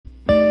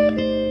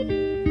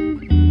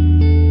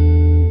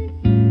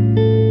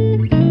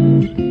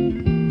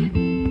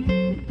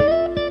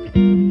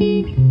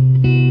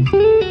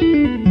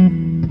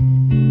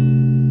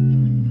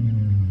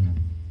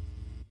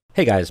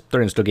Hey guys,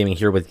 Third Still Gaming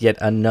here with yet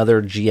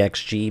another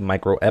GXG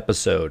micro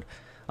episode.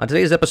 On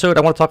today's episode,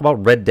 I want to talk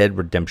about Red Dead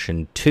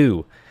Redemption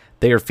 2.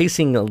 They are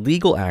facing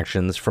legal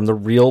actions from the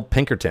real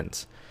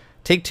Pinkertons.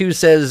 Take-Two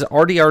says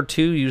RDR2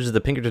 uses the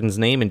Pinkertons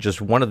name in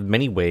just one of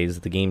many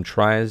ways the game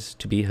tries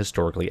to be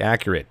historically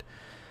accurate.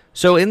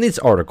 So in this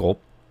article,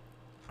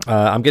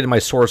 I'm getting my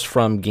source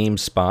from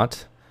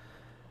GameSpot.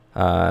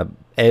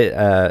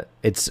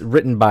 It's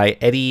written by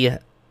Eddie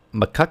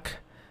McCuck.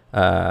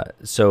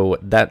 So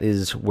that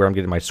is where I'm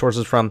getting my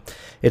sources from.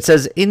 It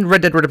says, in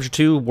Red Dead Redemption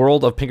 2,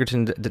 World of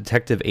Pinkerton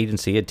Detective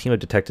Agency, a team of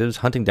detectives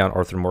hunting down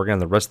Arthur Morgan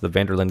and the rest of the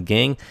Vanderlyn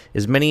gang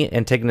is many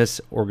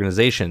antagonist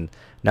organization.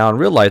 Now, in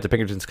real life, the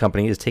Pinkertons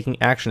company is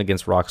taking action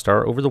against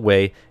Rockstar over the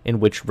way in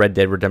which Red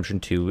Dead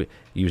Redemption 2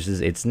 uses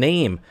its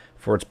name.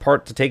 For its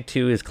part, to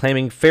Take-Two is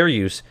claiming fair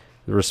use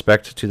with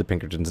respect to the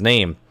Pinkertons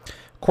name.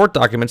 Court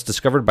documents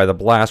discovered by the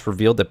Blast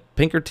revealed that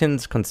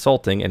Pinkerton's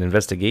Consulting and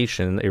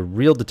Investigation, a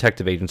real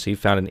detective agency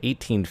founded in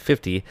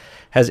 1850,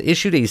 has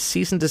issued a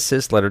cease and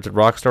desist letter to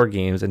Rockstar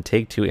Games and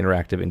Take-Two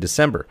Interactive in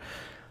December.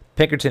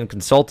 Pinkerton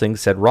Consulting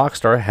said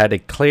Rockstar had a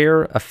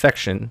clear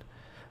affection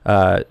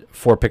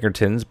for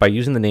Pinkertons by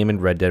using the name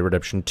in Red Dead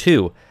Redemption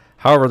 2.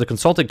 However, the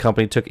consulting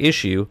company took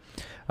issue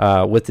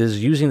with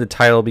his using the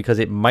title because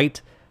it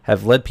might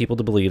have led people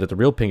to believe that the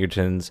real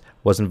Pinkertons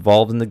was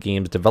involved in the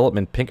game's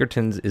development.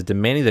 Pinkertons is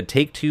demanding that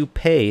Take-Two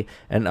pay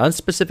an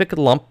unspecific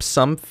lump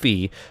sum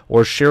fee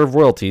or share of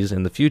royalties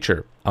in the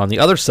future. On the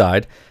other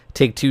side,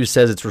 Take-Two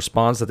says its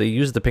response that they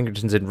use the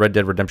Pinkertons in Red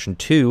Dead Redemption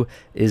 2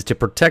 is to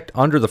protect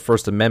under the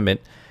First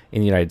Amendment in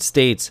the United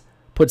States.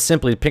 Put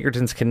simply,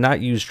 Pinkertons cannot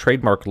use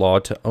trademark law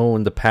to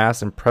own the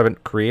past and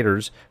prevent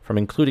creators from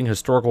including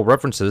historical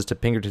references to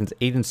Pinkerton's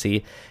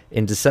agency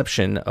in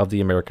deception of the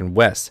American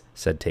West,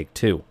 said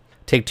Take-Two.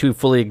 Take-Two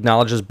fully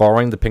acknowledges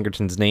borrowing the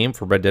Pinkertons name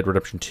for Red Dead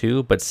Redemption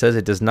 2, but says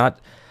it does not.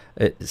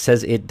 It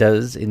says it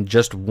does in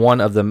just one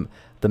of the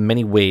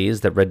many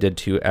ways that Red Dead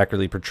 2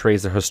 accurately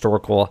portrays the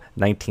historical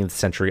 19th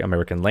century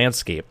American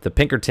landscape. The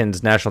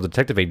Pinkertons National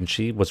Detective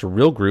Agency was a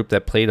real group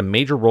that played a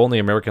major role in the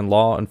American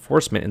law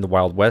enforcement in the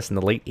Wild West in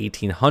the late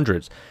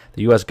 1800s.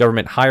 The U.S.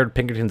 government hired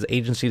Pinkerton's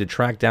agency to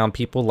track down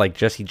people like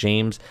Jesse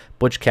James,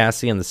 Butch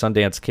Cassidy, and the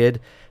Sundance Kid.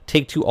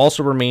 Take-Two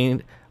also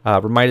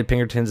reminded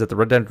Pinkertons that the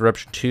Red Dead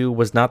Redemption 2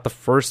 was not the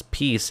first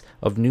piece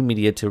of new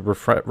media to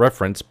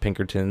reference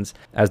Pinkertons,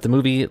 as the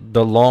movie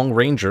The Lone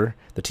Ranger,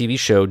 the TV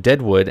show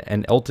Deadwood,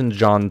 and Elton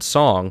John's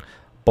song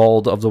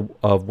Bald of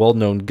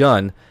Well-Known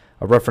Gun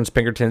reference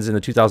Pinkertons in the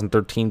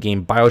 2013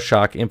 game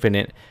BioShock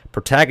Infinite.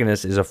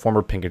 Protagonist is a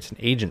former Pinkerton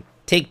agent.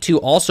 Take-Two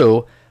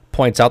also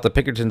points out that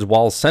Pinkertons,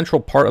 while a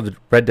central part of the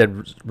Red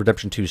Dead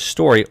Redemption 2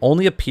 story,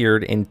 only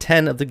appeared in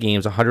 10 of the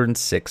game's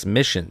 106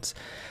 missions.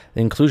 The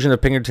inclusion of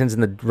Pinkertons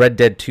in the Red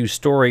Dead 2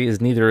 story is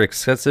neither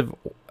excessive,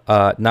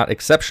 not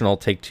exceptional,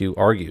 Take-Two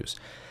argues.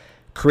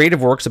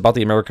 Creative works about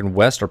the American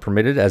West are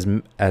permitted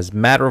as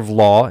matter of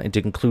law and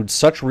to include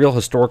such real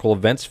historical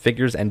events,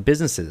 figures, and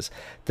businesses.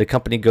 The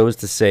company goes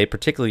to say,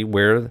 particularly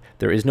where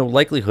there is no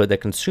likelihood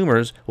that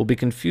consumers will be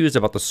confused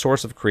about the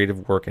source of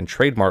creative work and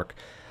trademark.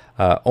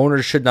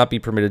 Owners should not be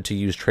permitted to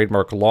use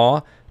trademark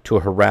law to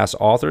harass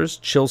authors,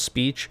 chill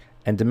speech,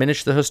 and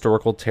diminish the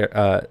historical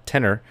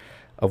tenor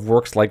of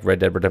works like Red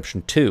Dead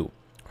Redemption 2.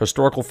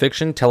 Historical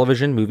fiction,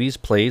 television, movies,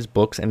 plays,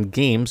 books, and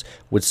games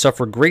would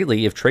suffer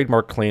greatly if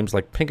trademark claims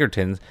like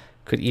Pinkertons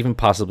could even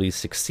possibly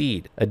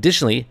succeed.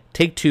 Additionally,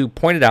 Take-Two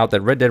pointed out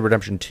that Red Dead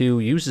Redemption 2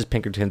 uses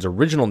Pinkerton's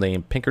original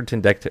name,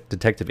 Pinkerton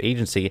Detective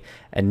Agency,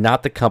 and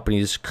not the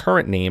company's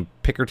current name,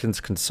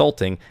 Pinkerton's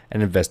Consulting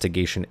and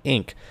Investigation,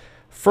 Inc.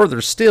 Further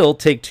still,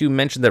 Take-Two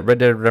mentioned that Red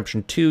Dead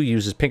Redemption 2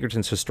 uses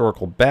Pinkerton's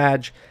historical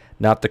badge,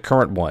 not the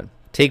current one.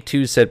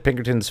 Take-Two said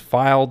Pinkerton's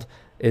filed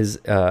as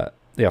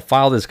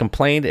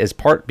complained as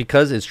part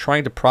because it's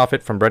trying to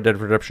profit from Red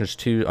Dead Redemption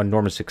 2's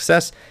enormous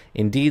success.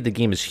 Indeed, the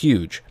game is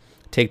huge.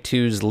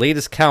 Take-Two's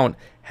latest count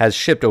has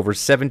shipped over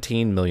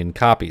 17 million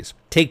copies.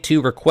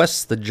 Take-Two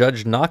requests the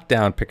judge knock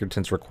down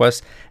Pinkerton's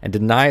request and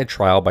deny a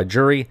trial by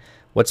jury.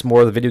 What's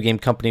more, the video game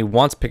company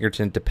wants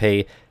Pinkerton to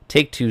pay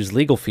Take-Two's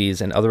legal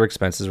fees and other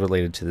expenses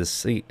related to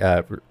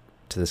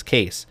this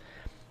case.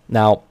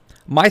 Now,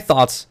 my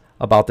thoughts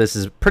about this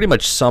is pretty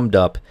much summed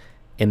up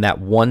in that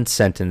one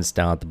sentence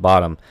down at the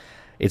bottom.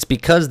 It's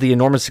because the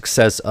enormous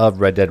success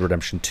of Red Dead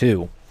Redemption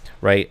 2,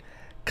 right?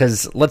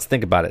 Because let's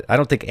think about it. I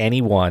don't think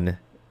anyone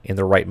in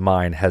their right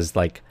mind has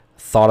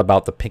thought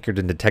about the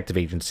Pinkerton Detective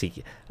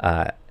Agency,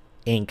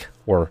 Inc.,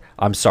 or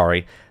I'm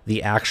sorry,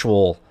 the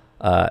actual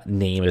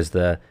name is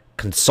the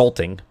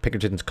Consulting,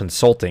 Pinkerton's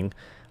Consulting,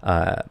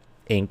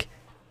 Inc.,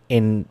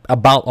 in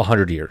about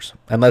 100 years,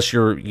 unless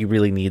you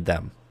really need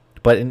them.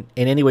 But in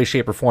any way,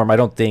 shape, or form, I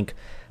don't think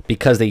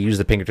because they use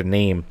the Pinkerton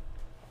name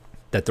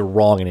that they're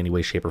wrong in any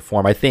way, shape, or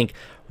form. I think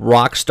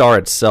Rockstar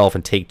itself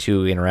and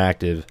Take-Two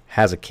Interactive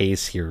has a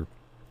case here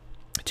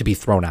to be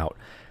thrown out.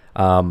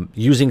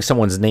 Using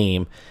someone's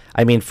name,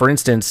 I mean, for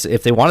instance,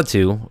 if they wanted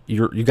to,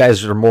 you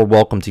guys are more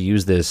welcome to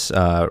use this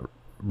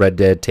Red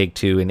Dead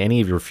Take-Two in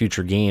any of your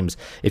future games.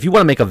 If you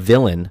want to make a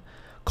villain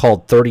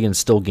called 30 and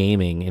Still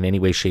Gaming in any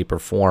way, shape, or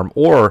form,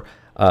 or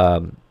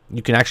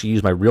you can actually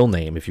use my real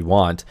name if you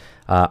want.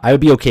 I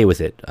would be okay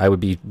with it. I would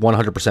be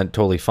 100%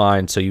 totally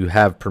fine. So you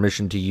have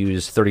permission to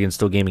use 30 and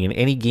Still Gaming in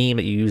any game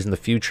that you use in the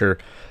future,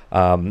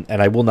 and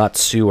I will not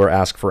sue or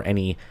ask for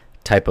any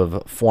type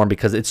of form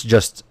because it's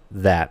just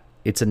that.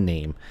 It's a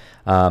name.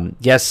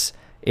 Yes,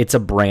 it's a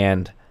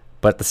brand,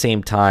 but at the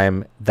same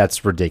time,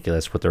 that's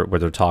ridiculous what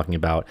they're talking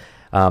about.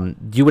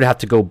 You would have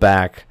to go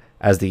back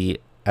as the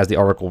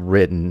article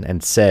written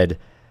and said,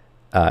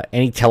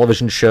 any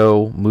television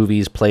show,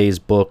 movies, plays,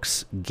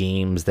 books,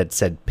 games that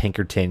said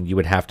Pinkerton, you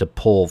would have to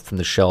pull from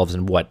the shelves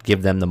and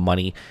give them the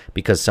money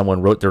because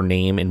someone wrote their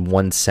name in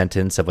one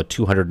sentence of a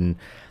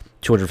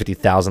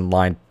 250,000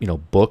 line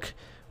book,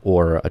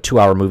 or a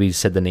 2-hour movie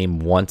said the name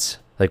once.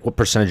 Like, what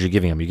percentage are you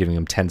giving them? You're giving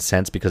them 10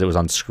 cents because it was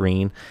on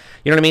screen.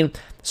 You know what I mean?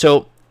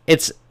 So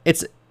it's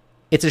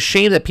a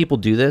shame that people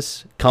do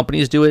this.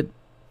 Companies do it.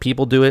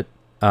 People do it.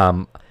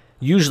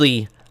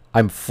 Usually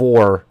I'm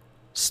for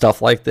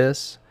stuff like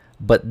this,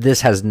 but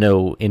this has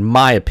in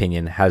my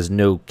opinion, has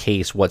no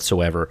case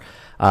whatsoever.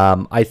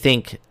 I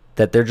think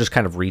that they're just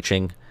kind of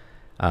reaching.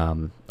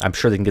 I'm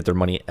sure they can get their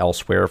money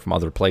elsewhere from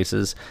other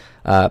places.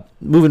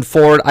 Moving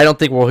forward, I don't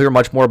think we'll hear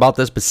much more about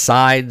this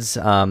besides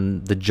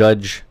the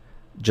judge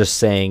just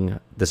saying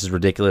this is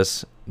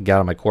ridiculous, get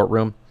out of my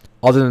courtroom.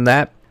 Other than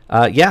that,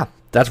 yeah,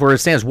 that's where it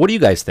stands. What do you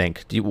guys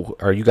think?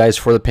 Are you guys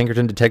for the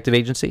Pinkerton Detective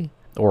Agency?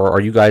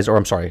 Or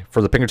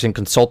for the Pinkerton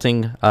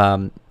Consulting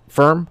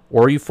firm?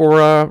 Or are you for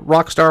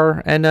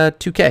Rockstar and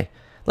 2K?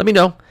 Let me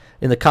know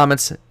in the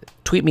comments.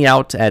 Tweet me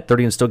out at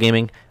 30 and Still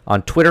Gaming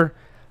on Twitter.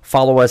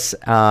 Follow us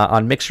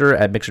on Mixer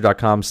at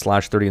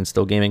mixer.com/30 and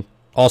Still Gaming.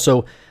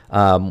 Also,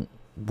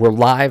 we're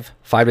live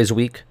 5 days a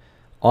week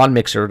on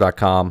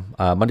Mixer.com,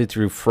 Monday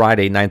through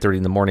Friday, 9:30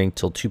 in the morning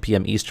till 2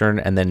 p.m. Eastern,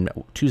 and then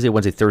Tuesday,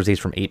 Wednesday, Thursdays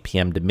from 8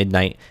 p.m. to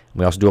midnight.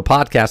 We also do a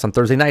podcast on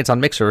Thursday nights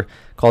on Mixer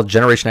called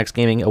Generation X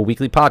Gaming, a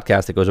weekly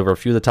podcast that goes over a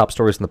few of the top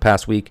stories from the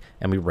past week,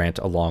 and we rant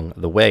along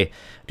the way. I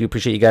do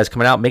appreciate you guys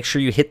coming out. Make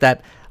sure you hit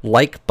that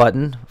like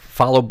button,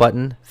 follow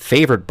button,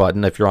 favorite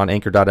button if you're on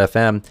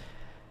Anchor.fm.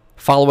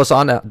 Follow us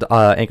on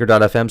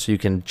Anchor.fm so you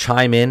can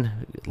chime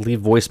in,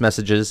 leave voice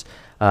messages,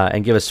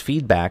 and give us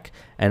feedback.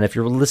 And if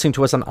you're listening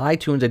to us on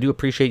iTunes, I do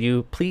appreciate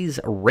you. Please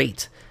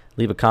rate,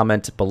 leave a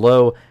comment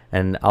below,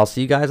 and I'll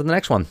see you guys on the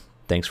next one.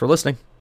 Thanks for listening.